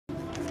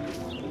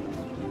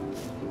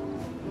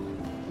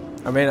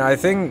I mean, I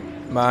think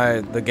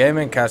the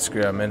gaming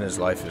category I'm in is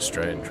Life is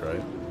Strange,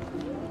 right?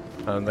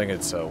 I don't think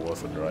it's War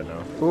Thunder right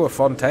now. Ooh, a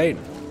fontaine.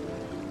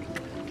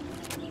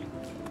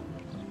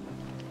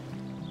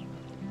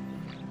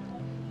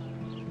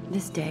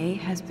 This day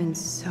has been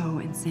so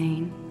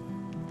insane.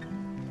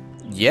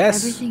 Yes.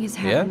 Everything is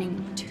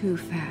happening too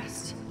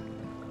fast.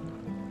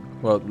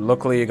 Well,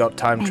 luckily you got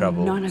time And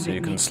travel, none of so it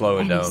you can makes slow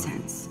it any down.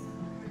 sense.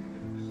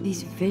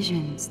 These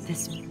visions,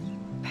 this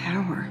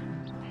power.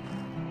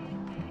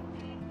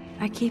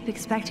 I keep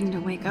expecting to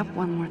wake up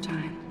one more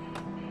time.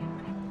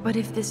 But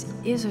if this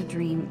is a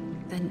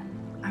dream, then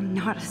I'm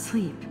not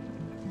asleep.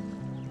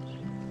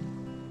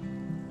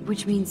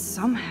 Which means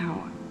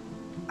somehow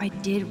I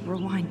did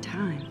rewind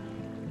time.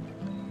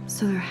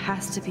 So there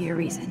has to be a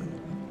reason.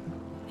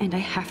 And I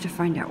have to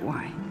find out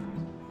why.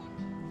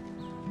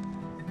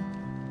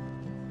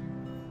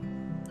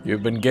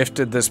 You've been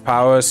gifted this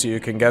power so you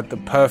can get the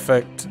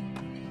perfect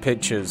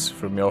pictures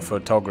from your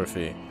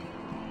photography.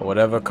 Or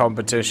whatever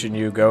competition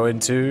you go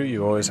into,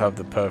 you always have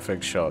the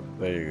perfect shot.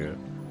 There you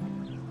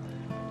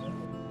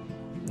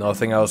go.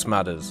 Nothing else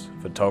matters.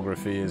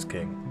 Photography is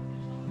king.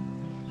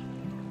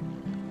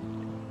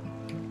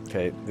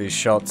 Okay, these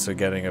shots are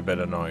getting a bit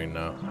annoying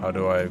now. How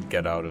do I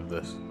get out of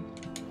this?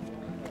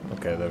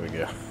 Okay, there we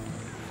go.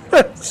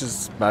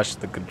 Just smash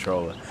the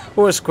controller.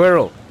 Oh, a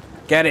squirrel!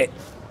 Get it!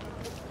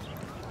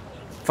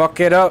 Fuck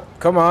it up!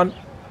 Come on!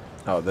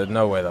 Oh, there's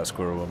no way that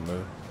squirrel won't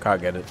move.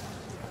 Can't get it.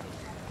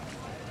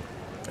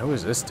 Who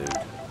is this dude?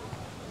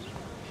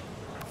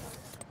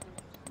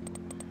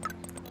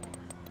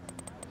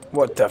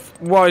 What the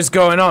what is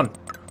going on?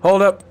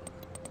 Hold up!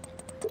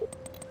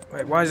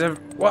 Wait, why is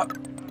what?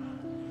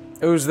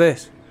 Who's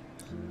this?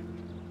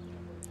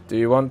 Do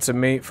you want to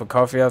meet for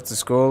coffee after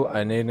school?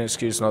 I need an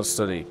excuse not to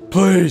study.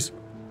 Please!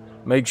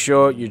 Make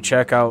sure you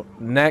check out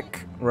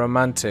Neck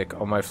Romantic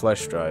on my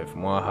flash drive.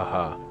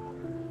 Mwahaha.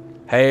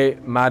 Hey,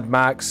 Mad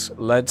Max,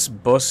 let's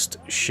bust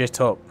shit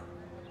up.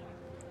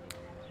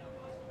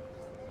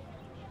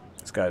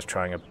 This guy's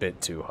trying a bit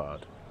too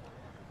hard.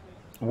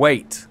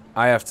 Wait,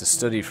 I have to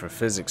study for a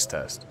physics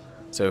test.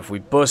 So if we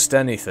bust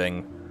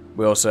anything,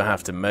 we also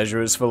have to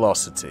measure its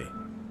velocity.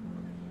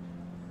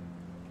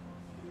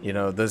 You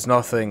know, there's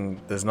nothing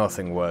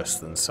worse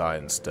than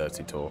science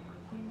dirty talk.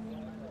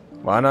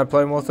 Why am I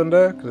playing War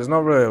Thunder? Because there's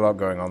not really a lot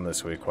going on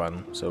this week,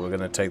 Juan. So we're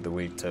going to take the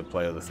week to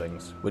play other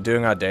things. We're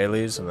doing our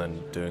dailies and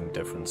then doing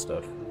different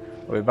stuff.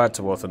 We'll be back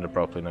to War Thunder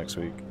properly next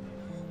week.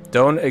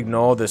 Don't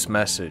ignore this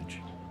message.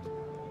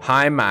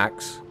 Hi,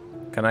 Max.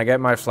 Can I get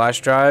my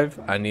flash drive?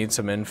 I need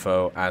some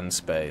info and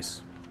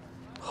space.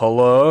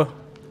 Hello?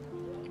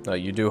 No,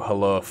 you do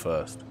hello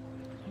first.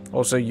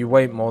 Also, you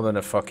wait more than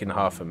a fucking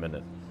half a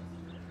minute.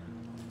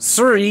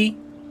 3.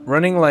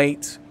 Running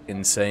late.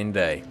 Insane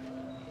day.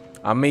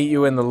 I'll meet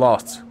you in the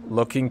lot.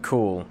 Looking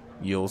cool.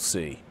 You'll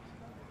see.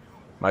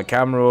 My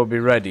camera will be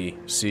ready.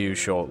 See you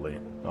shortly.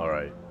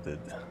 Alright.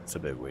 It's a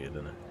bit weird,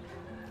 isn't it?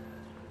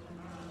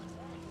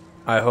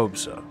 I hope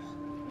so.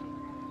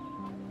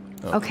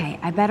 Okay,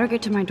 I better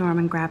get to my dorm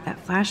and grab that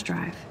flash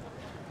drive.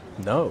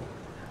 No.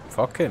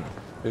 Fuck him.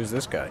 Who's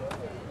this guy?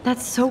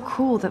 That's so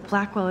cool that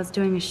Blackwell is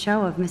doing a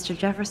show of Mr.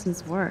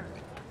 Jefferson's work.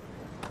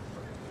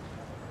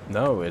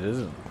 No, it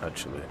isn't,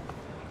 actually.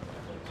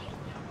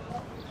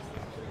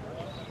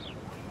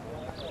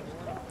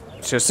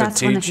 It's just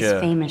That's a one of teacher.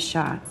 his famous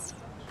shots.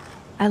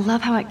 I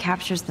love how it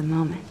captures the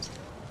moment.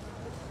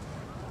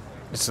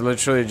 It's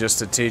literally just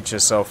a teacher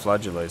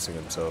self-flagellating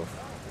himself.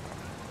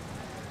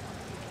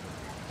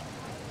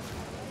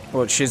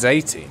 Well, she's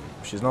 18.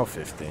 She's not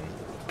 15.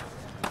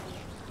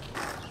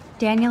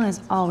 Daniel is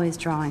always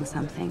drawing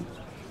something.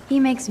 He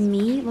makes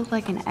me look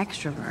like an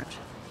extrovert.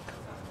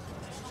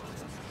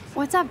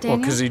 What's up, Daniel?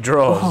 Well, because he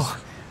draws.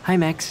 Oh, hi,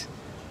 Max.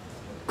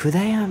 Could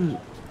I,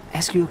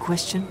 ask you a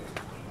question?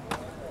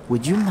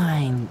 Would you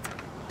mind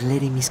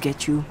letting me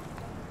sketch you?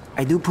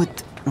 I do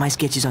put my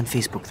sketches on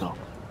Facebook, though.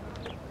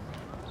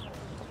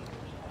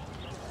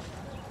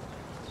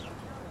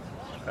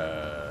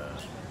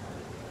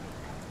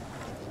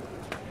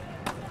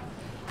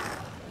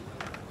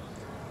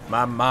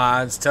 My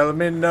mind's telling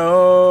me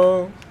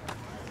no,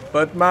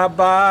 but my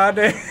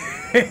body,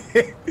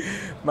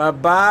 my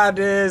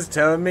body's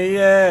telling me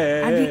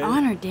yeah. I'd be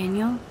honored,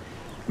 Daniel.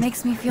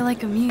 Makes me feel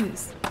like a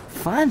muse.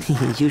 Funny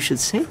you should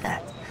say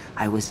that.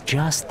 I was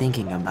just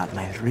thinking about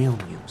my real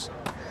muse.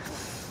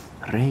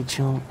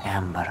 Rachel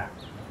Amber.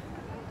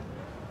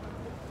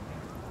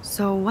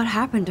 So what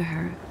happened to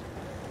her?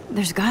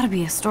 There's gotta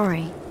be a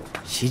story.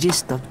 She just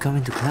stopped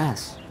coming to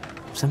class.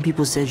 Some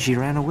people said she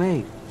ran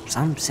away.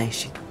 Some say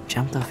she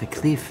jumped off a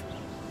cliff.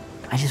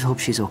 I just hope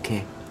she's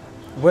okay.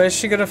 Where's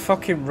she gonna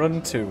fucking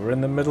run to? We're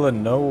in the middle of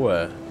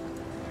nowhere.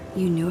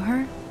 You knew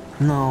her?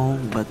 No,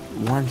 but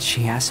once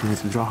she asked me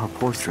to draw her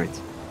portrait.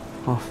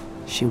 Oh,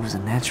 she was a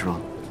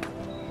natural.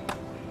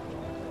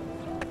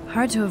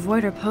 Hard to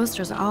avoid her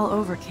posters all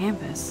over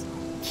campus.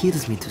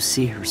 Kills me to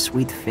see her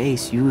sweet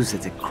face used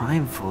as a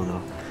crime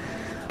photo.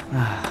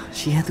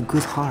 She had a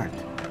good heart.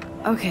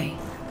 Okay,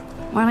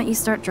 why don't you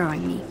start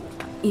drawing me?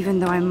 Even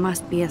though I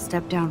must be a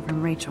step down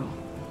from Rachel.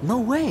 No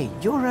way.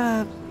 You're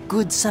a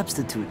good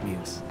substitute,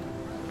 Muse.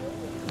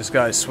 This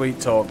guy's sweet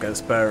talk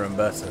gets better and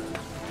better.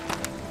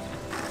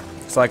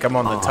 It's like I'm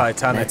on the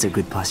Titanic. That's a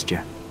good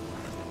posture.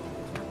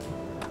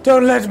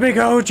 Don't let me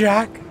go,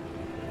 Jack!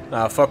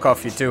 Nah, fuck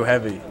off, you're too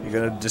heavy. You're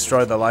gonna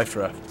destroy the life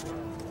raft.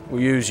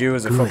 We'll use you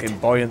as a fucking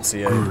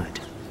buoyancy aid. Good.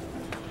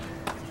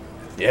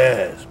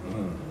 Yes.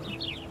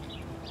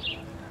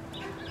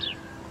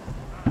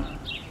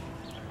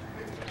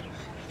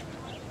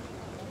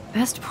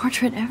 Best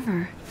portrait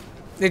ever.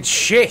 It's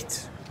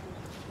shit!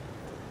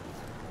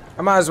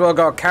 I might as well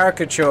got a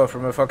caricature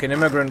from a fucking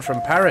immigrant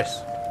from Paris.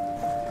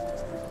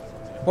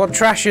 What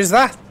trash is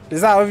that?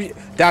 Is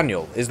that...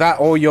 Daniel, is that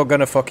all you're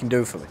gonna fucking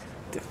do for me?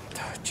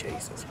 Oh,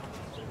 Jesus.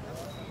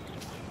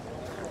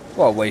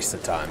 What a waste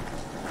of time.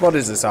 What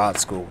is this art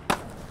school?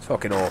 It's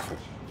fucking awful.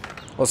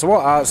 Well, so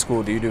what art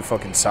school do you do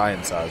fucking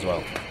science at as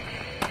well?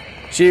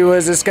 She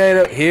was a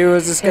skater, he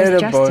was a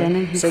skater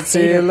boy. Said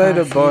see you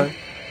later, boy.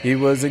 He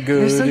was a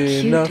good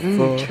enough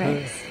for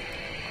her.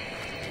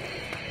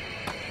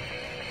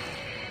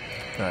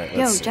 Right,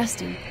 Yo, see.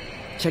 Justin.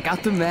 Check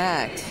out the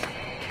Max.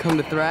 Come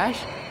to thrash?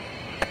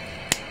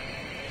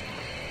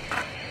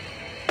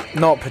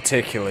 Not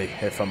particularly,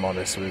 if I'm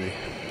honest with you.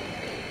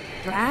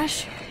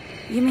 Thrash?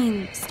 You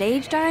mean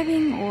stage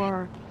diving,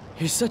 or...?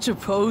 You're such a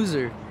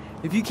poser.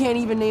 If you can't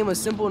even name a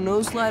simple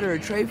nose slide or a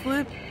tray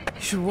flip,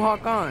 you should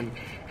walk on.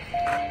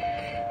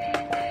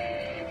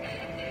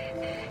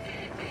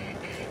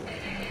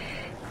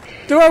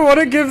 Do I want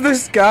to give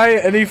this guy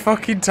any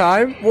fucking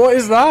time? What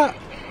is that?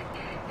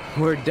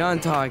 We're done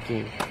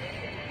talking.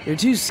 You're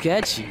too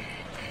sketchy.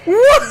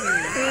 What?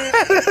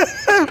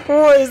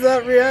 What is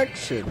that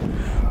reaction?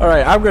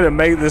 Alright, I'm gonna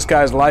make this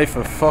guy's life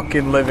a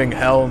fucking living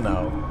hell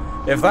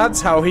now. If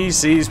that's how he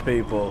sees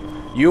people,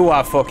 you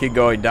are fucking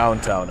going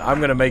downtown.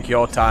 I'm gonna make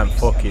your time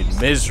fucking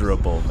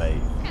miserable,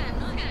 mate.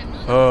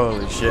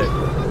 Holy shit.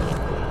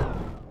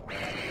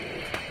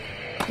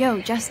 Yo,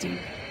 Justin.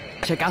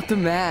 Check out the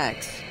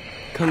Max.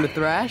 Come to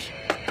thrash?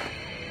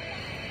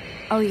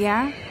 Oh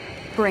yeah?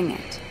 Bring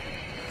it.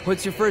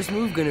 What's your first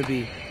move gonna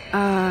be?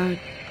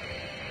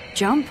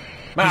 Jump?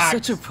 Max.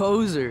 You're such a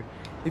poser.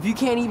 If you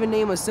can't even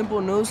name a simple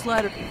nose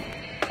slider.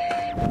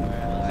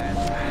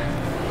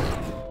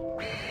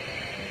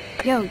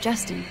 Yo,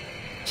 Justin.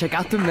 Check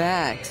out the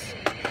Max.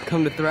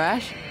 Come to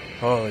thrash?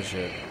 Holy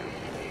shit.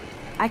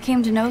 I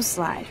came to nose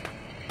slide.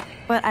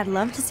 But I'd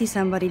love to see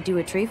somebody do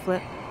a tree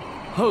flip.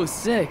 Oh,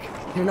 sick.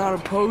 You're not a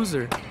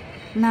poser.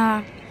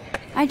 Nah,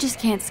 I just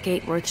can't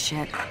skate worth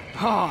shit.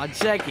 Aw,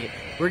 check it.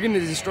 We're gonna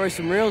destroy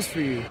some rails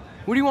for you.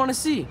 What do you want to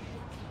see?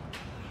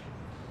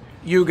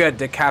 You get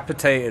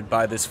decapitated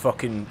by this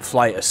fucking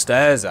flight of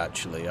stairs,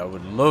 actually. I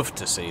would love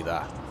to see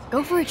that.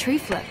 Go for a tree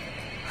flip.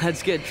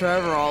 Let's get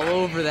Trevor all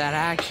over that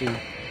action.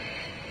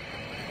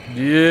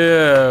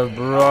 Yeah,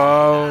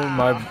 bro.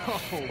 My...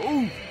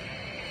 Ooh.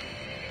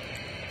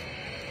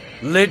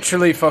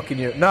 Literally fucking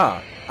you.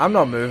 Nah, I'm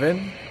not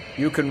moving.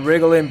 You can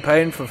wriggle in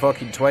pain for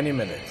fucking 20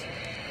 minutes.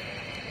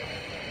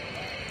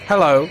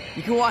 Hello.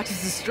 You can watch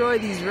us destroy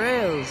these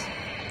rails.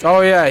 Oh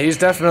yeah, he's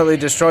definitely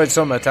destroyed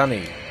some, hasn't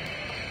he?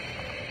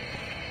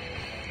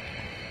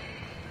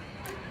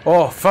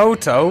 Oh,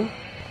 photo?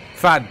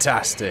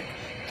 Fantastic.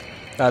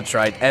 That's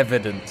right,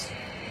 evidence.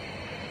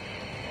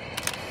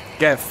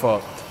 Get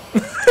fucked.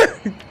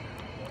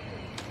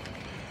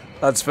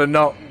 That's for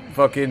not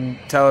fucking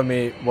telling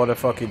me what a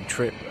fucking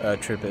trip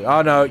is.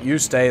 Oh no, you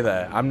stay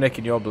there. I'm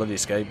nicking your bloody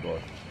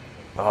skateboard.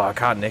 Oh, I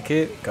can't nick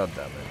it? God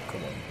damn it,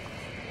 come on.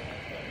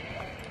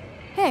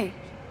 Hey.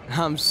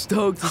 I'm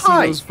stoked to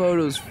Hi. see those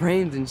photos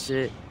framed and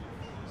shit.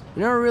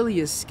 You're not really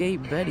a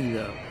skate Betty,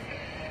 though.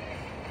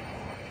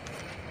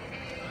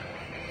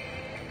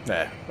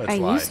 Nah, that's I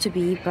lie. used to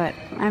be, but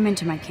I'm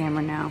into my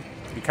camera now.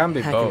 You can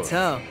be I both. can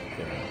tell.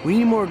 You know. We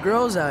need more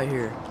girls out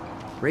here.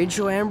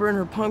 Rachel Amber and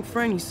her punk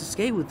friend used to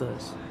skate with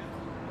us.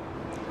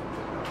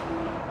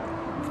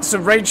 So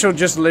Rachel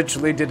just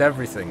literally did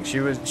everything. She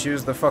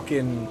was the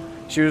fucking...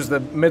 She was the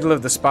middle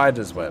of the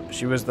spider's web.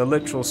 She was the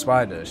literal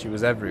spider. She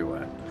was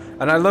everywhere.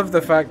 And I love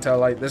the fact how,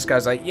 like, this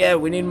guy's like, yeah,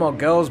 we need more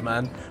girls,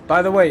 man.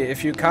 By the way,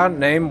 if you can't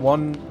name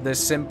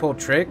this simple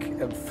trick,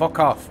 fuck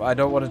off. I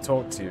don't want to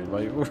talk to you.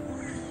 Like,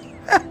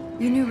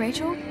 You knew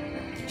Rachel?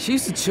 She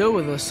used to chill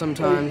with us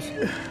sometimes.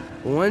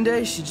 One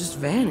day, she just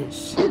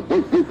vanished.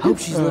 Hope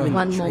she's living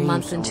One a more dream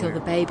month somewhere. until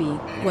the baby.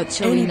 What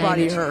shall we name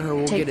Anybody it? hurt her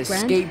will Take get a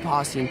Grant? skate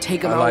posse and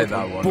take them I out like with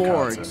that her one,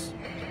 boards.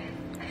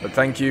 Carter. But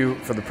thank you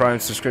for the Prime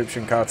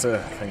subscription,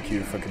 Carter. Thank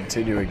you for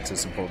continuing to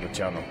support the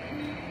channel.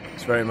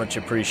 It's very much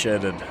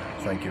appreciated.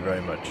 Thank you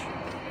very much.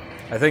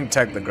 I think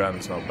Tech the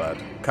Grand's not bad.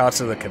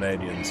 Carter the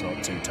Canadian's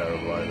not too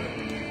terrible either.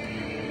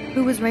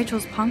 Who was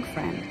Rachel's punk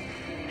friend?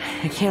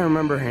 I can't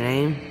remember her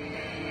name.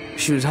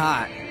 She was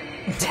hot.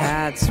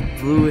 Tats,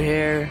 blue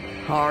hair,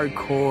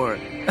 hardcore.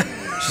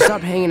 She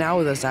stopped hanging out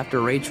with us after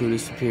Rachel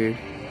disappeared.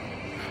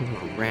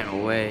 Ran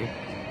away.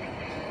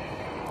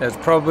 It's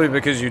probably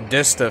because you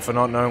dissed her for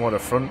not knowing what a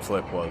front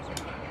flip was.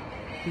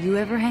 You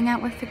ever hang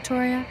out with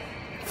Victoria?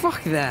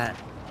 Fuck that.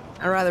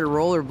 I'd rather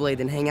rollerblade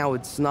than hang out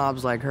with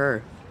snobs like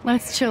her.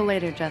 Let's chill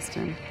later,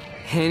 Justin.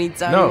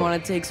 Anytime No. you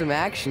want to take some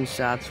action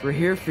shots, we're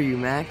here for you,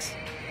 Max.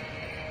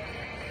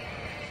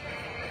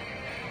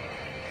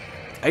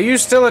 Are you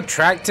still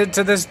attracted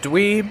to this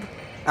dweeb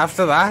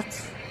after that?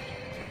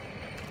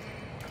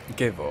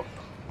 Give up.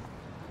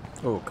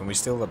 Oh, can we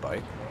steal the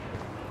bike?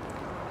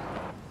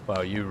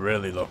 Wow, you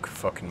really look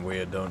fucking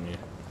weird, don't you?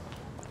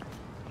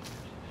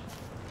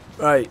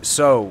 Right,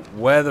 so,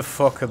 where the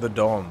fuck are the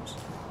dorms?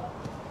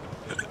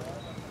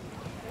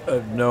 I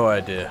have no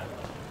idea.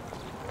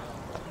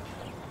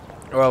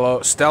 Oh,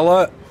 hello,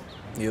 Stella?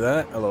 You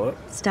there? Hello?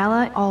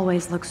 Stella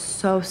always looks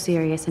so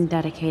serious and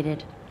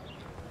dedicated.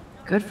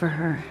 Good for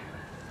her.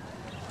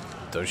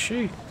 Does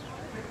she?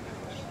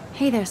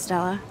 Hey there,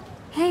 Stella.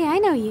 Hey, I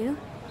know you.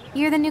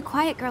 You're the new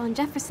quiet girl in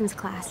Jefferson's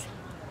class.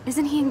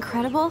 Isn't he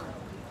incredible?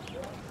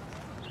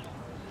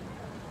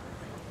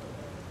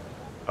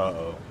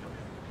 Uh-oh.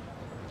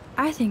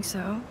 I think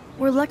so.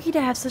 We're lucky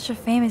to have such a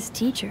famous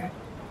teacher.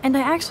 And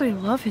I actually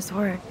love his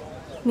work.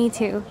 Me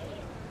too.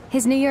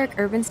 His New York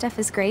urban stuff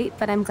is great,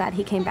 but I'm glad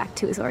he came back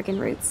to his Oregon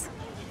roots.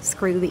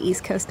 Screw the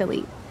East Coast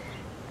elite.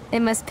 It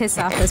must piss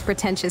off those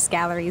pretentious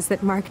galleries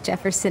that Mark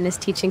Jefferson is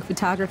teaching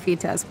photography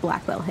to us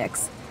Blackwell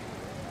Hicks.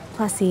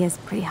 Plus, he is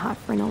pretty hot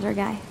for an older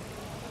guy.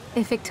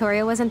 If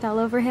Victoria wasn't all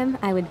over him,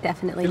 I would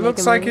definitely He make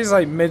looks a like move. he's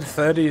like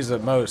mid-30s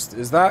at most.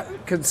 Is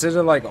that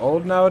considered like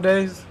old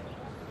nowadays?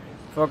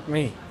 Fuck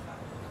me.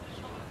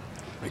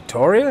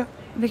 Victoria?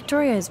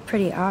 Victoria is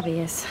pretty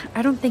obvious.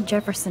 I don't think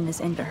Jefferson is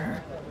into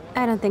her.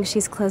 I don't think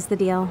she's closed the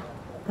deal,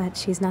 but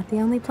she's not the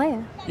only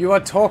player. You are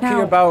talking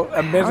Now, about a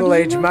how do you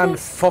middle-aged know man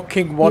this?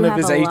 fucking one You of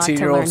have his a lot to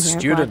 18-year-old learn here at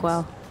students.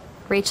 Blackwell.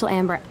 Rachel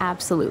Amber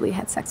absolutely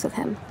had sex with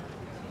him.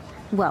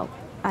 Well,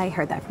 I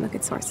heard that from a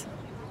good source.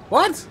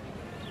 What?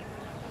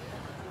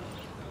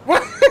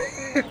 What?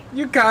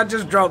 You can't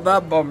just drop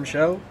that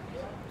bombshell.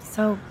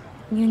 So,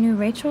 you knew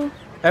Rachel?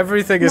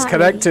 Everything is Not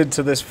connected really.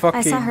 to this fucking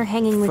I saw her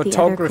hanging with the other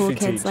photography cool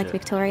kids teacher. like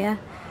Victoria.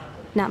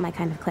 Not my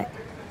kind of clique.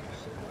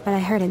 But I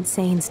heard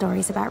insane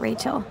stories about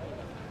Rachel.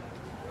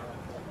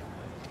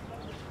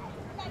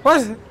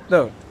 What?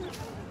 No.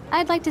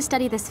 I'd like to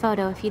study this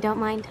photo if you don't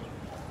mind.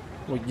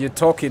 Well, you're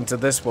talking to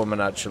this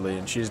woman actually,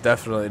 and she's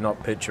definitely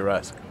not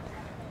picturesque.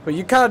 But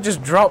you can't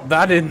just drop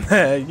that in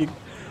there.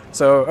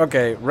 So,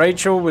 okay,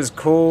 Rachel was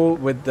cool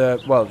with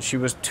the... Well, she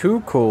was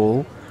too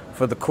cool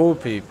for the cool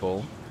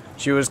people.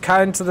 She was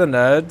kind to the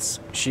nerds.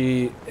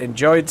 She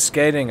enjoyed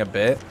skating a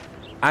bit.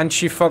 And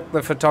she fucked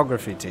the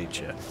photography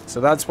teacher.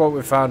 So that's what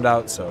we found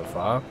out so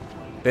far.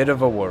 Bit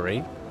of a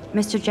worry.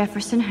 Mr.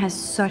 Jefferson has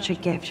such a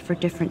gift for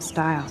different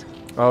styles.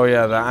 Oh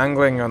yeah, the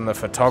angling on the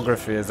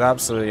photography is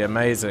absolutely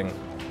amazing.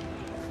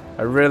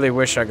 I really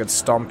wish I could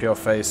stomp your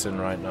face in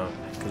right now.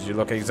 Because you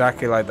look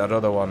exactly like that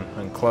other one.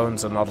 And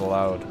clones are not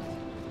allowed.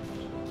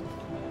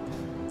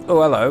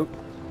 Oh, hello.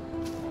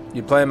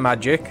 You playing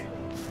Magic?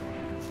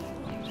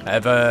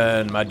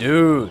 Evan, my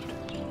dude.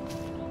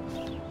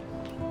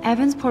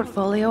 Evan's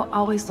portfolio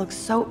always looks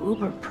so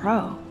uber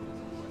pro.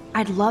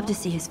 I'd love to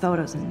see his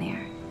photos in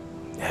there.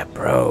 Yeah,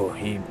 bro,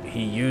 he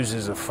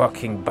uses a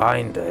fucking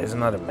binder. Isn't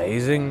that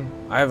amazing?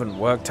 I haven't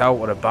worked out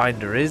what a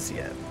binder is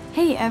yet.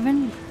 Hey,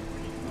 Evan.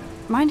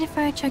 Mind if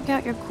I check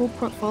out your cool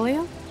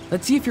portfolio?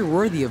 Let's see if you're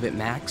worthy of it,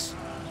 Max.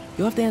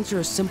 You'll have to answer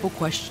a simple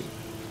question.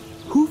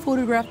 Who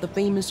photographed the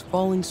famous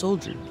falling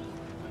soldier?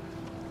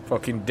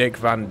 Fucking Dick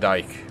Van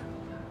Dyke.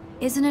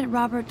 Isn't it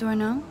Robert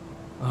Doisneau?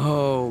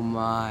 Oh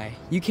my.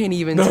 You can't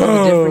even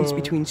tell the difference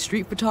between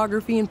street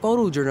photography and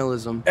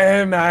photojournalism.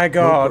 Oh my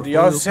god,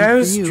 portfolio you're so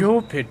pick for you.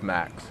 stupid,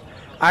 Max.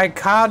 I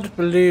can't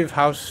believe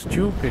how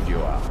stupid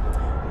you are.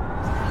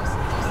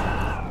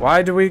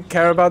 Why do we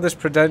care about this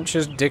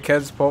pretentious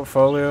dickhead's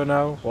portfolio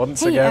now?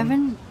 Once Hey, again?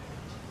 Evan.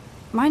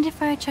 Mind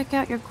if I check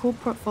out your cool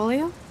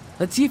portfolio?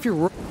 Let's see if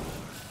you're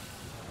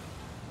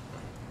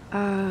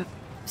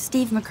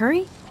Steve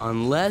McCurry?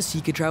 Unless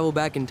he could travel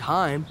back in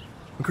time.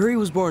 McCurry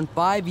was born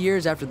 5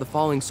 years after the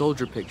falling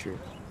soldier picture.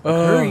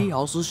 McCurry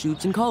also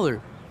shoots in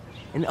color.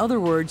 In other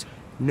words,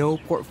 no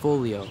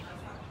portfolio.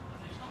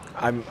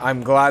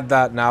 I'm glad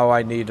that now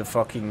I need a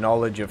fucking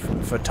knowledge of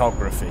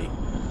photography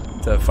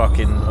to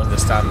fucking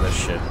understand this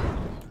shit.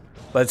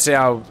 Let's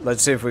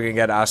see if we can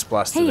get ass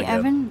blasted Hey, again.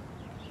 Evan.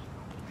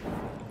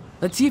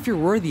 Let's see if you're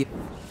worthy.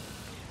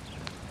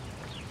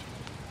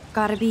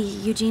 Gotta be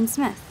Eugene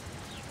Smith.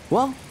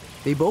 Well,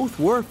 they both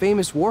were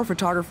famous war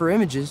photographer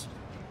images,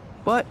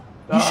 but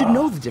you should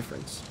know the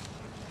difference.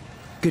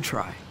 Good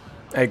try.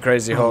 Hey,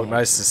 Crazy Hulk,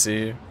 nice to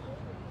see you.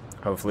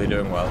 Hopefully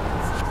doing well.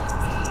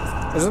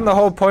 Isn't the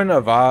whole point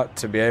of art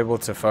to be able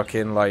to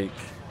fucking, like,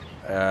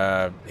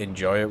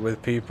 enjoy it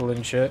with people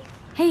and shit?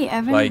 Hey,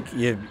 Evan. Like,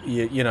 you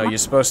know, you're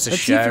supposed to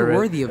Let's see if share you're it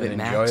worthy of and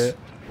it, enjoy Max. it.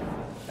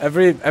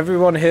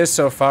 Everyone here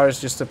so far is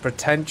just a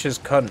pretentious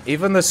cunt.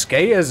 Even the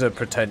skaters are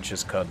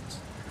pretentious cunts.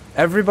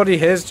 Everybody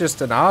here's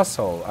just an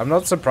asshole. I'm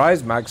not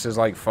surprised Max is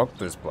like, fuck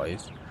this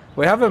place.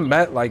 We haven't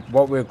met, like,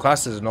 what we would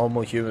class as a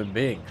normal human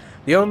being.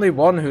 The only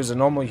one who's a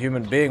normal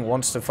human being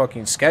wants to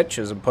fucking sketch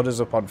us and put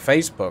us up on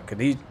Facebook, and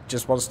he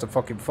just wants to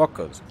fucking fuck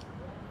us.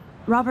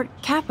 Robert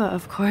Capa,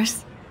 of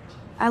course.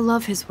 I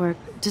love his work,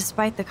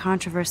 despite the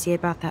controversy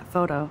about that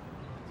photo.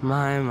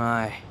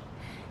 My.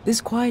 This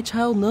quiet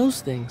child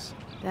knows things.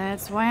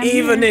 That's why I'm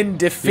Even here. in You're a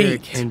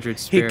defeat, kindred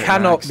he spirit,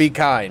 cannot Max. be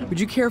kind. Would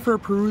you care for a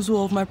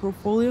perusal of my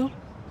portfolio?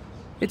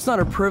 It's not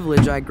a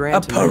privilege I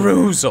grant A to you.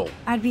 perusal.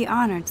 I'd be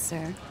honored,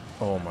 sir.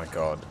 Oh my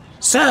god.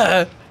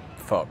 Sir!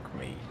 Fuck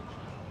me.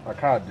 I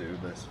can't do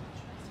this.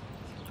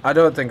 I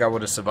don't think I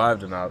would have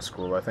survived an art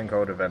school. I think I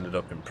would have ended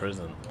up in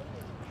prison.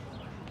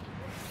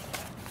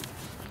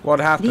 What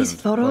happened? These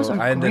photos Well,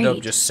 are I ended up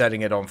great. just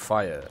setting it on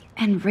fire.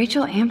 And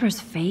Rachel Amber's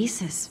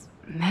face is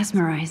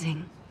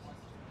mesmerizing.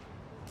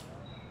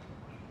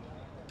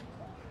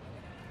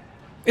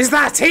 Is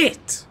that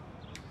it?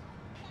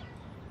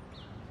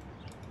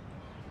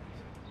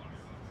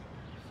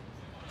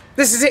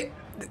 This is it?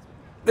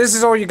 This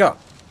is all you got?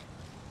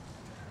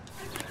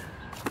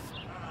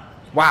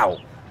 Wow.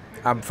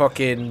 I'm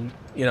fucking,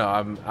 you know,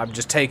 I'm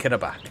just taken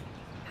aback.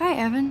 Hi,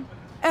 Evan.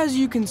 As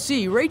you can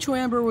see, Rachel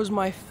Amber was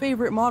my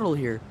favorite model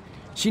here.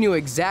 She knew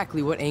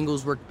exactly what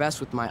angles worked best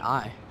with my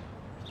eye.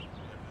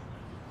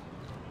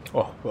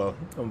 Oh, well,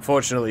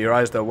 unfortunately your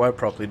eyes don't work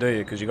properly, do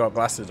you? Because you got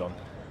glasses on.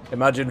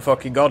 Imagine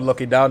fucking God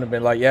looking down and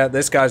being like, yeah,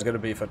 this guy's going to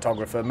be a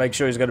photographer. Make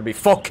sure he's going to be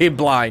fucking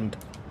blind.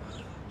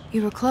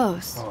 You were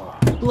close.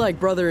 Like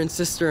brother and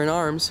sister in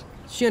arms,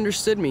 she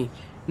understood me,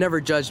 never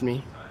judged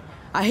me.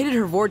 I hated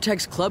her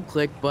Vortex Club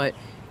clique, but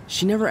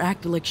she never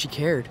acted like she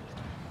cared.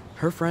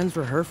 Her friends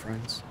were her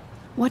friends.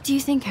 What do you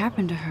think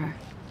happened to her?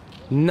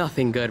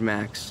 Nothing good,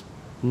 Max.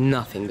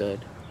 Nothing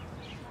good.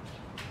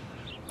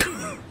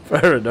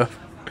 Fair enough.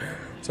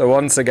 So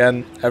once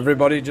again,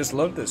 everybody just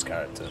loved this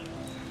character.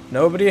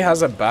 Nobody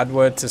has a bad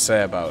word to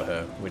say about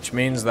her, which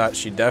means that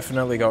she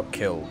definitely got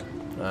killed.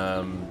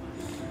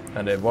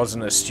 And it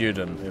wasn't a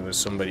student, it was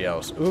somebody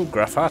else. Ooh,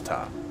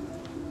 graffata.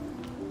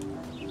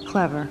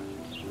 Clever.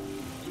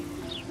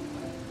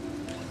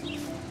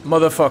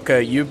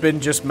 Motherfucker, you've been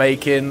just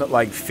making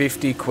like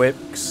 50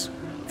 quips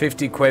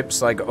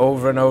like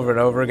over and over and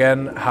over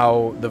again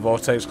how the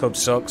Vortex Club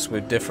sucks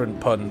with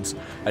different puns.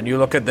 And you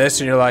look at this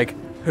and you're like,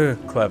 huh,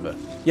 clever.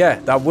 Yeah,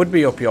 that would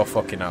be up your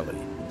fucking alley.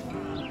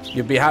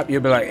 You'd be happy,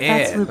 you'd be like,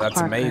 That's yeah, Luke that's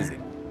Parker.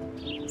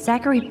 amazing.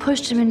 Zachary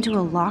pushed him into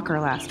a locker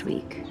last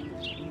week.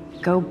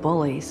 Go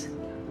bullies.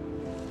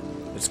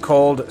 It's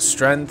called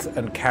strength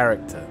and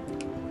character.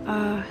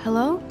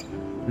 Hello?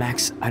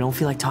 Max, I don't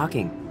feel like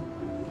talking.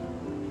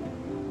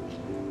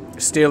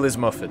 Steal his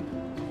muffin.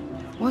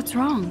 What's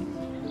wrong?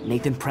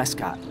 Nathan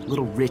Prescott,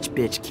 little rich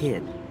bitch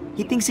kid.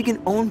 He thinks he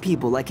can own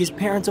people like his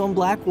parents own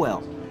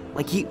Blackwell.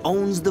 Like he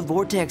owns the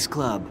Vortex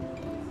Club.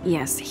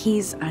 Yes,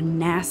 he's a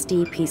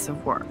nasty piece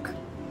of work.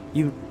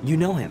 You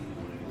know him.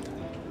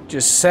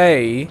 Just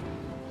say,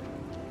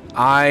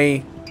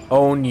 I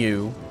own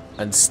you,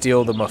 and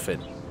steal the muffin.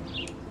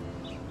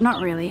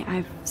 Not really.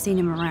 I've seen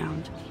him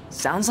around.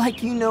 Sounds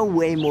like you know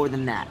way more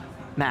than that.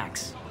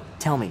 Max,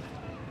 tell me.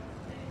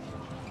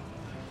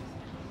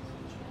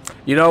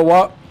 You know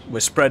what? We're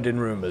spreading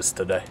rumors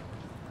today.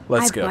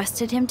 Let's I go.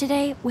 busted him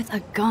today with a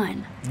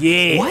gun.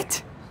 Yeah.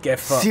 What? Get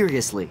fucked.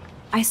 Seriously?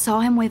 I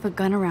saw him wave a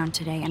gun around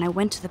today, and I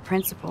went to the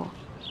principal.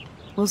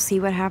 We'll see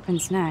what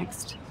happens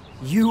next.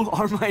 You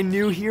are my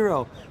new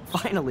hero.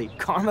 Finally,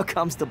 karma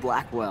comes to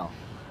Blackwell.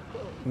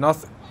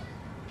 Nothing.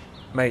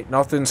 Mate,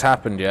 nothing's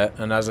happened yet,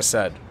 and as I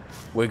said,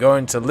 we're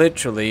going to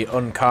literally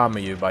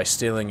unkarma you by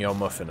stealing your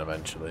muffin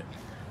eventually.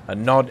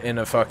 And not in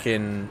a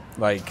fucking,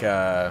 like,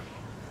 I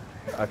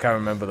can't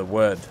remember the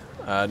word.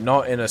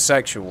 Not in a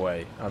sexual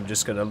way. I'm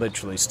just gonna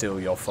literally steal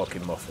your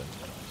fucking muffin.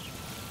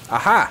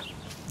 Aha!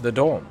 The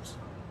dorms.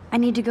 I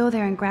need to go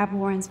there and grab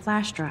Warren's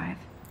flash drive.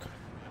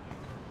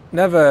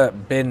 Never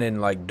been in,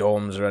 like,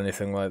 dorms or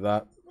anything like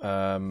that.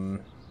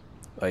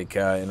 Like,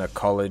 in a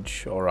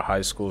college or a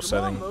high school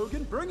setting. Come on,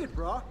 Logan, bring it,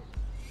 brah.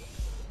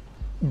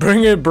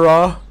 Bring it,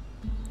 brah.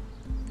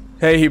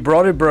 Hey, he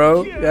brought it,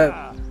 bro.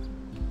 Yeah.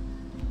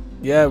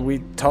 Yeah,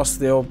 we tossed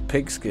the old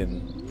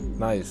pigskin.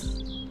 Nice.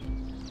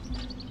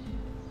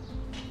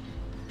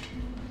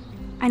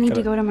 I need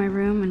to go to my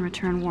room and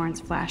return Warren's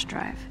flash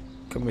drive.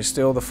 Can we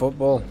steal the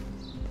football?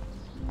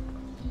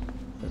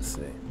 Let's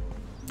see.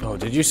 Oh,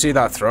 did you see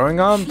that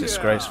throwing arm?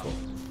 Disgraceful.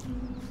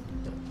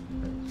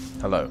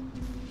 Hello.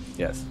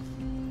 Yes.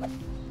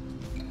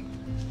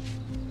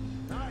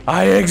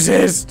 I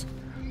exist!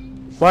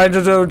 Why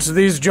don't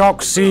these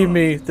jocks see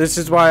me? This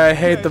is why I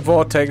hate the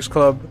Vortex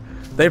Club.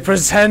 They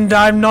pretend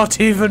I'm not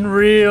even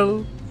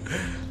real.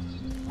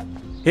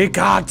 He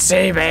can't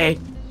see me.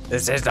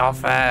 This is not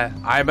fair.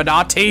 I'm an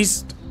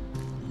artiste.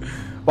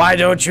 Why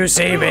don't you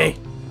see me?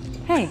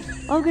 Hey,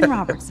 Logan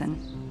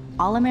Robertson.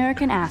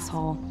 All-American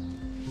asshole.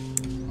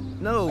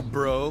 No,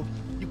 bro.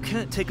 You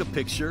can't take a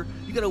picture.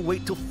 You gotta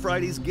wait till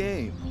Friday's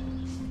game.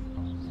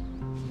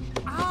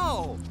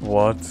 Ow!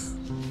 What?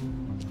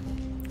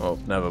 Oh,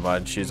 never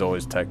mind. She's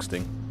always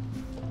texting.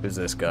 Who's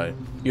this guy?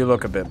 You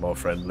look a bit more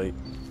friendly.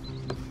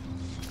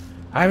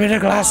 I'm in a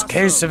glass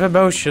case of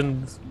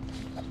emotions.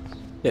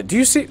 Yeah, do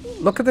you see?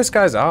 Look at this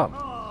guy's arm.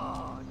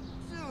 Oh,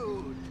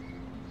 dude.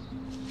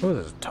 Oh,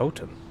 there's a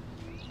totem.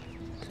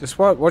 Just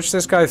watch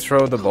this guy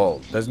throw the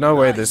ball. There's no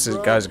way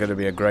guy's gonna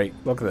be a great...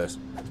 Look at this.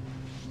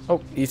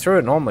 Oh, he threw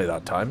it normally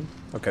that time.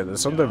 Okay,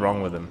 there's something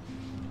wrong with him.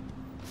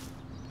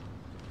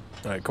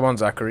 Alright, come on,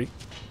 Zachary.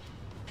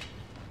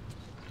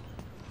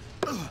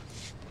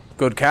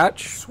 Good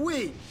catch.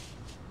 Sweet.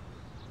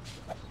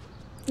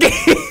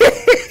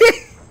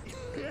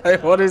 Hey,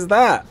 what is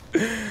that?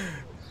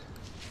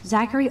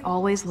 Zachary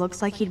always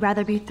looks like he'd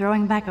rather be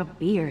throwing back a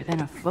beer than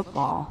a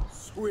football.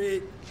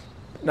 Sweet.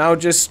 Now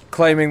just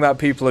claiming that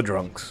people are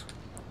drunks.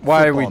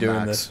 Why are we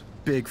doing this?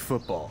 Big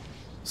football.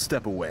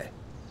 Step away.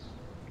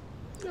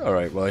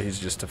 Alright, well, he's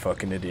just a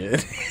fucking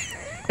idiot.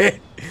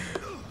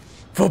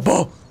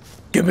 Football!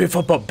 Give me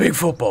football! Big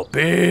football!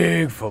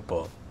 Big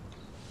football!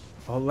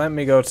 Well, let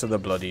me go to the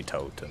bloody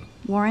totem.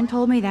 Warren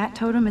told me that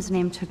totem is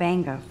named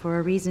Tobanga for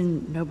a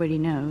reason nobody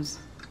knows.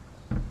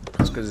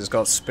 It's because it's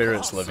got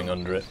spirits living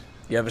under it.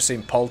 You ever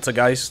seen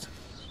Poltergeist?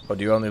 Or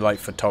do you only like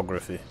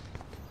photography?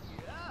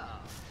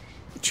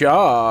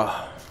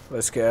 Cha!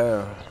 Let's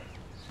go.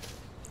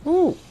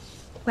 Ooh!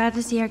 Glad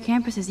to see our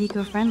campus is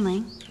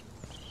eco-friendly.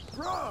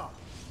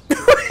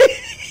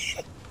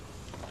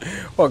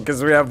 Well,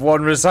 because we have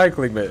one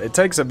recycling bin. It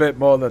takes a bit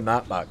more than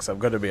that, Max. I'm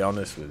going to be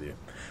honest with you.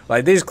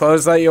 Like, these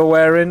clothes that you're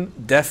wearing,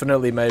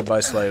 definitely made by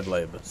slave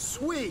labor.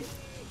 Sweet.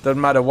 Doesn't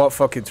matter what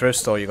fucking thrift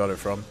store you got it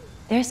from.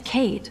 There's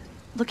Kate,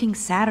 looking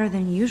sadder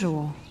than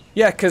usual.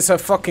 Yeah, because her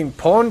fucking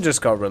porn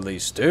just got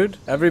released, dude.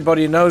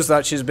 Everybody knows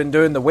that she's been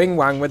doing the wing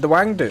wang with the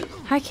wang dude.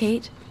 Hi,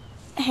 Kate.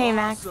 Hey,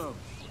 Max.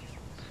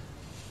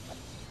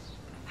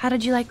 How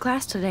did you like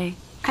class today?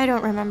 I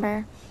don't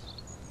remember.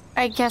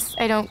 I guess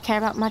I don't care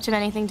about much of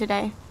anything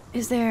today.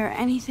 Is there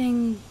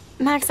anything...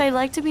 Max, I'd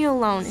like to be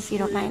alone if you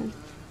don't mind.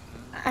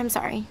 I'm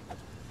sorry.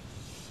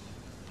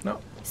 No.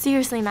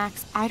 Seriously,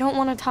 Max, I don't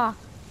want to talk.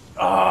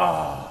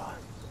 Ah,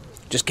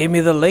 just give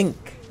me the link.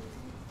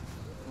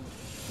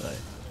 Right.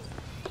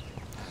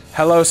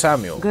 Hello,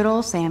 Samuel. Good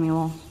old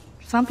Samuel.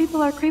 Some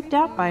people are creeped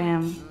out by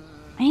him.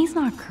 And he's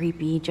not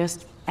creepy,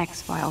 just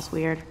X-Files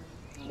weird.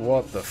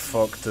 What the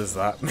fuck does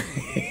that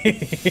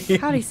mean?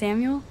 Howdy,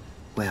 Samuel.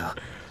 Well,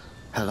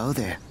 hello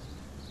there.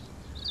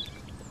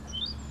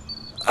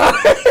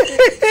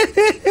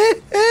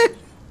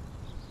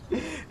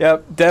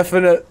 Yep,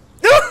 definite.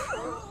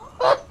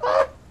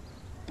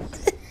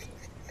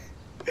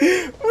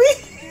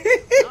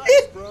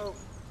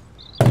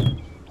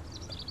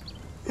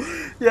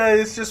 Yeah,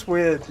 it's just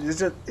weird. He's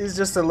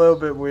just a little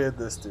bit weird,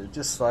 this dude.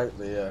 Just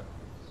slightly, yeah.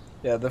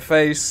 Yeah, the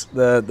face,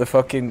 the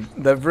fucking...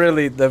 They've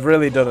really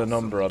done a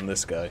number on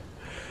this guy.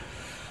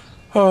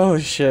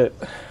 Holy shit.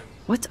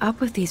 What's up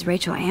with these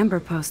Rachel Amber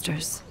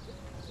posters?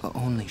 Well,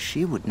 only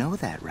she would know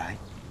that, right?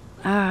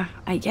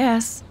 I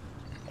guess.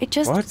 It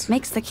just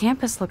makes the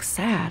campus look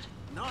sad.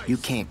 You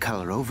can't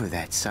color over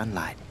that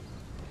sunlight.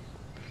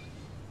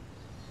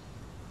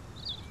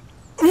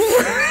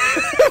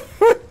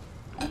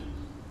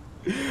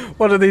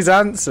 What are these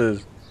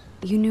answers?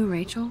 You knew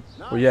Rachel?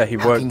 Well, yeah, he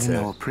How worked can you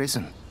here. know a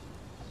prison?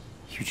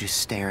 You just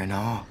stare in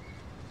awe.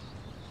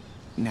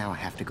 Now I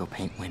have to go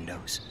paint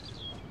windows.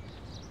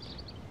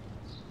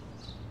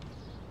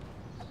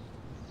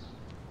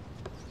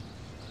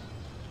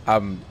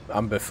 I'm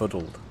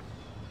befuddled.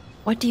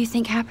 What do you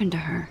think happened to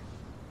her?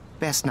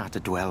 Best not to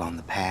dwell on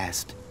the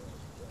past.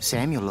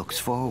 Samuel looks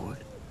forward,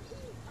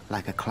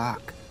 like a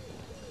clock.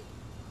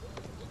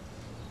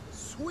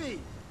 Sweet.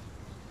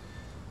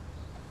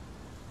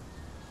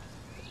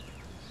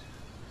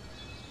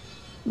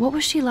 What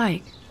was she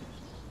like?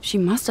 She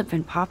must have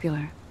been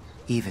popular.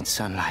 Even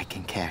sunlight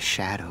can cast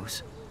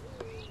shadows.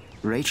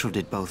 Rachel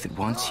did both at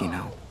once, you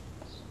know.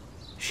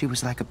 She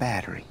was like a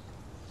battery,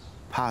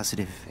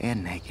 positive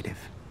and negative.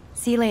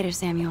 See you later,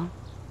 Samuel.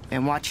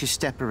 And watch your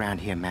step around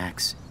here,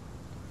 Max.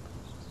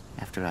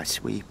 After I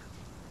sweep,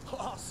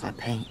 I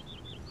paint.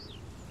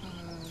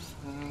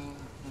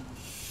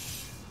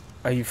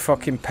 Are you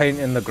fucking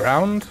painting the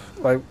ground?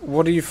 Like,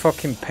 what are you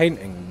fucking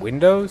painting?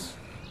 Windows?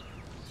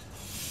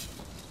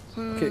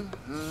 Okay.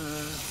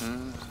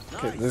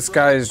 Okay, this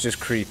guy is just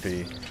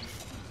creepy.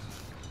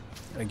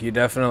 Like, you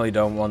definitely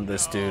don't want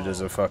this dude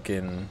as a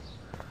fucking...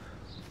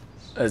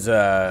 as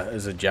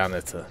a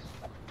janitor.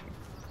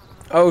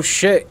 Oh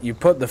shit, you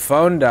put the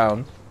phone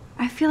down.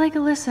 I feel like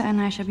Alyssa and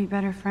I should be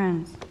better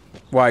friends.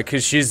 Why?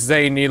 Because she's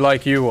zany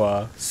like you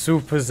are.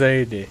 Super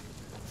zany.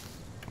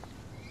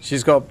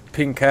 She's got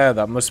pink hair.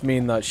 That must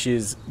mean that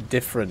she's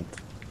different.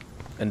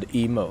 And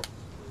emo.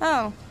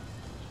 Oh.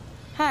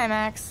 Hi,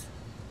 Max.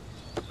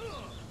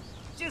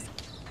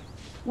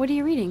 What are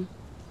you reading?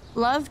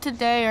 Love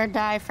today or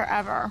die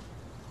forever.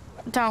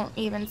 Don't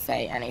even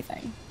say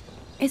anything.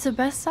 It's a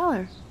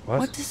bestseller.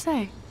 What to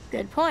say?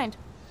 Good point.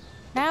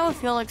 Now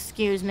if you'll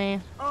excuse me.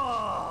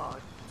 Oh,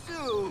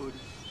 dude.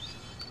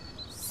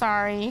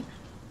 Sorry.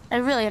 I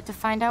really have to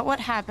find out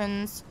what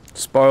happens.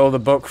 Spoil the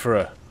book for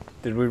her.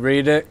 Did we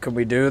read it? Can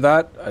we do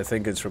that? I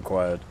think it's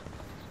required.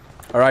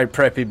 Alright,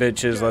 preppy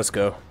bitches, let's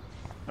go.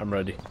 I'm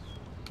ready.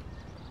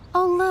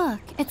 Oh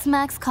look, it's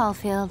Max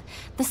Caulfield,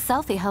 the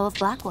selfie hoe of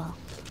Blackwell.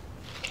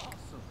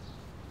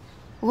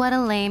 What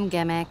a lame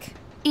gimmick.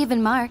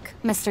 Even Mark,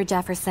 Mr.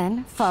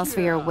 Jefferson, falls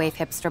for your wave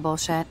hipster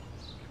bullshit.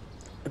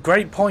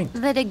 Great point.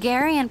 The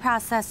Daguerrean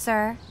process,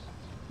 sir.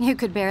 You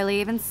could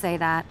barely even say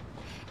that.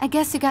 I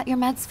guess you got your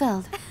meds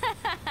filled.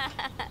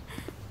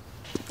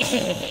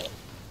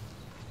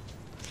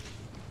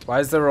 Why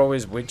is there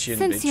always witchy and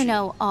Since you bitchy?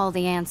 know all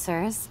the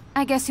answers,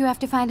 I guess you have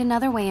to find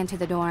another way into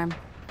the dorm.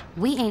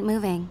 We ain't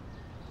moving.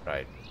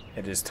 Right.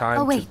 It is time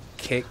Oh, wait.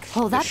 to kick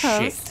Hold the that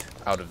pose. shit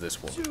out of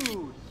this wall.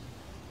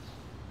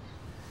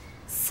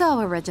 So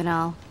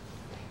original.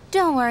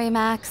 Don't worry,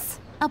 Max.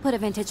 I'll put a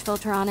vintage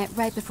filter on it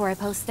right before I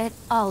post it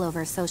all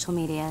over social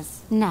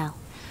medias. Now,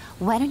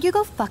 why don't you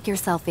go fuck your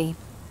selfie?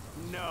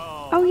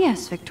 Oh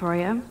yes,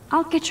 Victoria.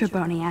 I'll get your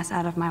bony ass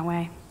out of my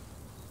way.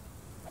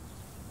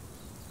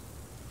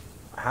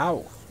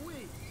 How?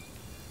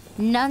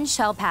 None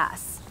shall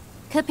pass.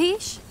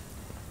 Capiche?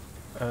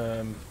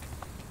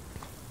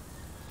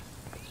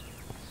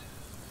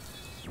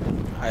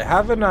 I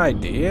have an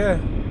idea,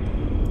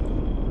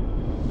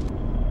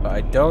 but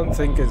I don't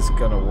think it's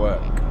gonna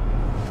work.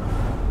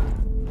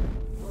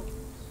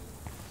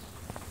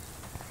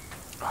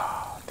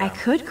 I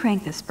could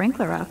crank the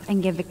sprinkler up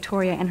and give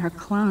Victoria and her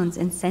clones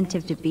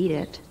incentive to beat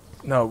it.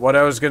 No, what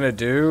I was gonna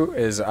do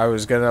is I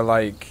was gonna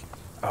like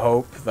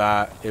hope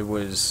that it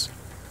was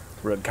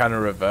kind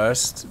of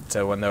reversed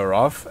to when they were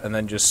off, and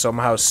then just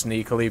somehow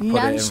sneakily put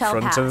None it in shall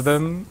front pass. of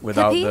them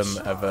without Capiche?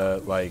 them ever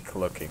like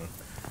looking.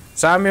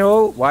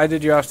 Samuel, why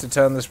did you have to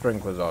turn the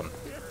sprinklers on?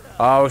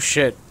 Oh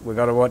shit, we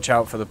gotta watch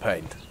out for the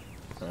paint.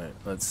 Alright,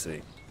 let's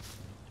see.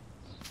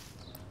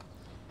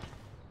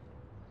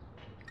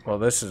 Well,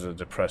 this is a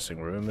depressing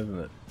room, isn't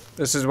it?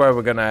 This is where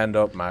we're gonna end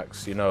up,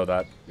 Max. You know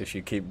that, if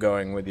you keep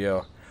going with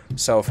your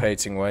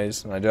self-hating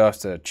ways. And I do have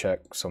to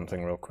check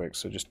something real quick,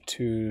 so just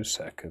 2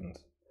 seconds.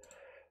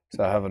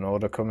 So I have an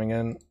order coming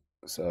in,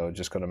 so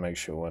just gotta make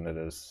sure when it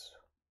is.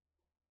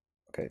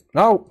 Okay.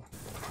 No!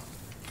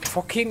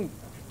 Fucking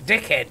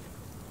dickhead!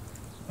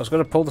 I was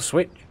gonna pull the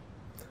switch.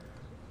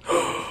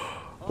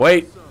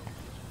 Wait!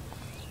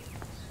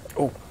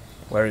 Oh,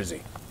 where is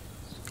he?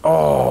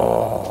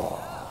 Oh!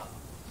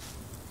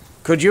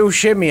 Could you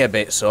shimmy a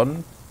bit,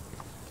 son?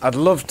 I'd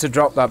love to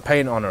drop that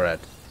paint on her head.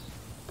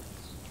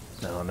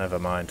 No, never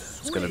mind.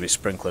 It's gonna be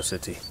Sprinkler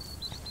City.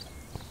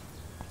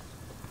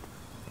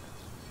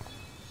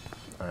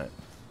 Alright.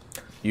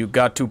 You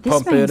got to This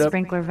pump main it up.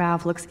 sprinkler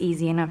valve looks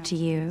easy enough to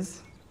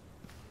use.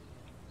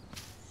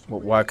 Well,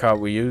 why can't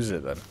we use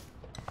it then?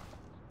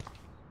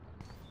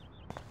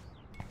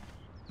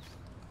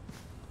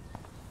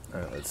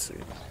 Let's see.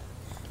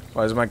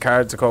 Why is my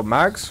character called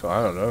Max?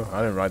 I don't know.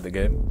 I didn't write the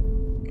game.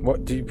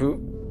 What do you put?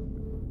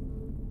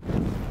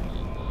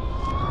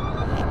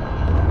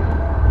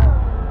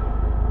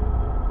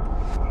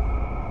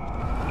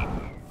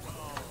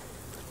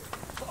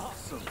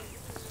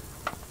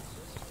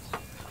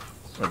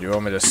 What, do you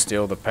want me to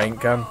steal the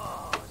paint can?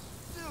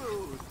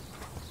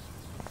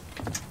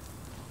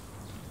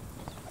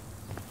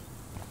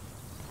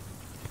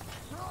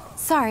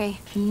 Sorry,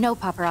 no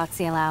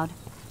paparazzi allowed.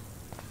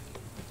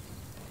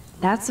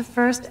 That's the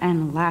first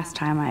and last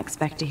time I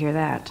expect to hear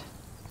that.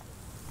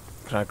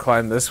 Can I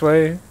climb this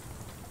way?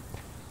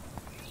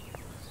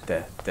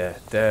 Da, da,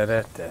 da,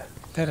 da, da,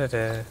 da, da,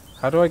 da.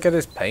 How do I get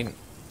his paint?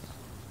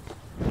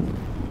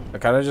 I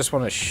kind of just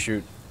want to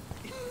shoot.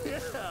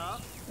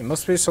 There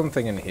must be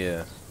something in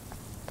here.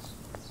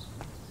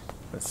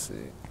 Let's see.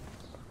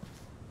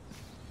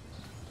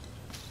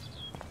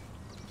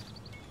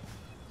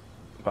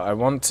 But I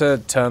want to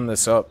turn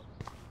this up,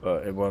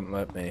 but it won't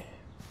let me.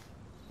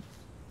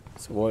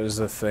 So what is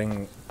the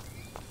thing?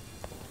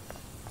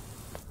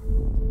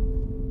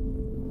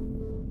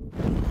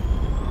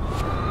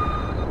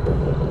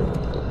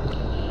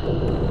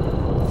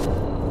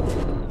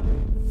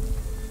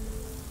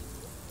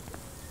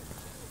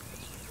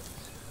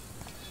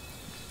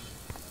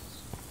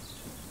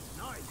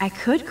 I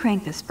could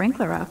crank the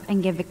sprinkler up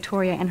and give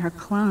Victoria and her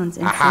clones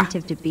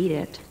incentive to beat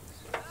it.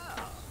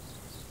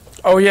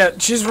 Oh yeah,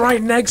 she's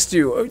right next to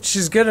you. Oh,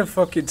 she's gonna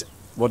fucking...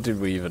 What did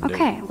we even do?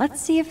 Okay, let's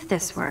see if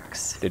this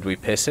works. Did we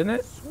piss in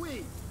it?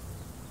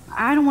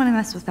 I don't want to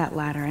mess with that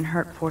ladder and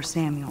hurt poor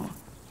Samuel.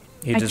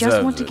 He I deserves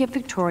just want to it. get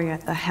Victoria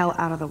the hell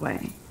out of the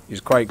way. He's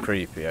quite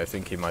creepy. I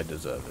think he might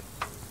deserve it.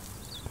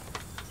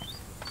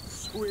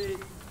 Sweet.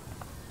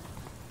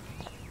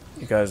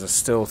 You guys are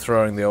still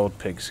throwing the old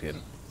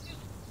pigskin.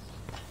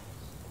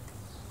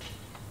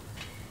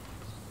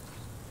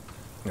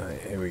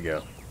 Right, here we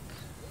go.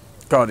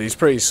 God, he's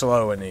pretty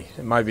slow, isn't he?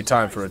 It might be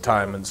time for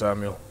retirement,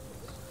 Samuel.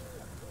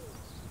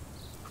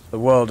 The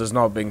world has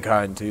not been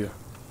kind to you.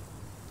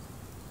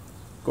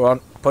 Go on,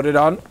 put it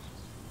on.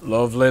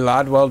 Lovely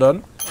lad, well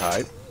done.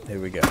 Alright,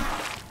 here we go.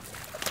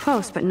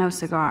 Close, but no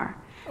cigar.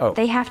 Oh.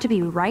 They have to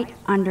be right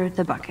under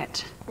the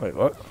bucket. Wait,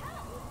 what?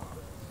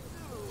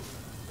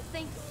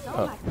 Thanks so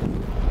Oh. much.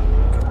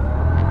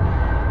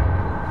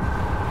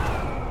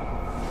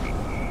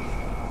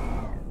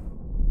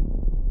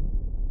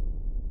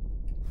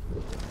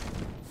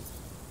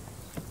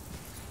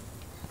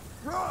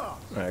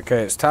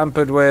 Okay, it's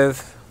tampered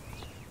with.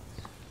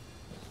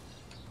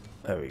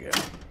 There we go.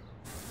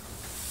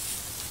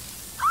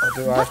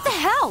 Do I? What the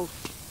hell?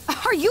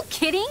 Are you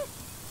kidding?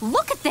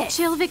 Look at this.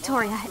 Chill,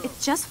 Victoria.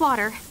 It's just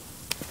water.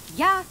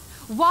 Yeah,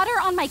 water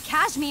on my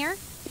cashmere.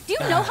 Do you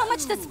know how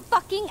much this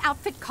fucking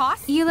outfit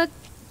costs? You look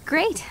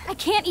great. I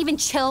can't even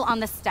chill on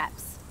the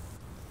steps.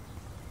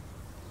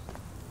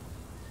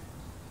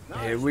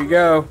 Here we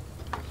go.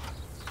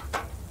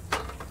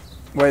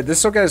 Wait,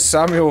 this will get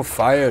Samuel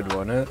fired,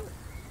 won't it?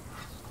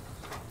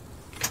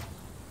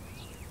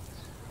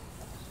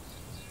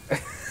 Oh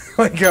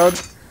my god.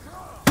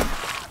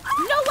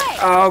 No way!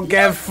 Oh,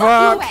 get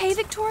fucked! Okay,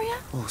 Victoria?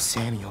 Oh,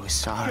 Samuel is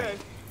sorry.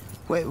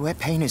 Wet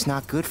paint is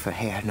not good for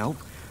hair, nope.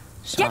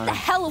 Sorry. Get the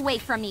hell away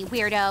from me,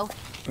 weirdo.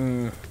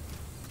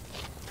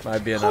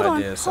 Might be an Hold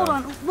idea, on, Sam.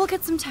 hold on. We'll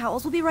get some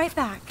towels. We'll be right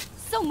back.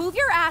 So move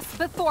your ass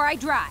before I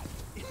drive.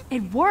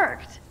 It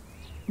worked.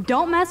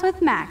 Don't mess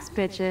with Max,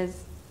 bitches.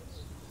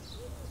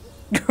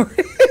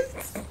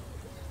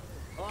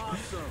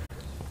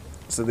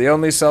 So the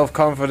only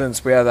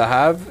self-confidence we ever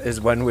have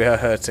is when we are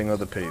hurting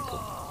other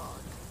people.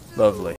 Lovely.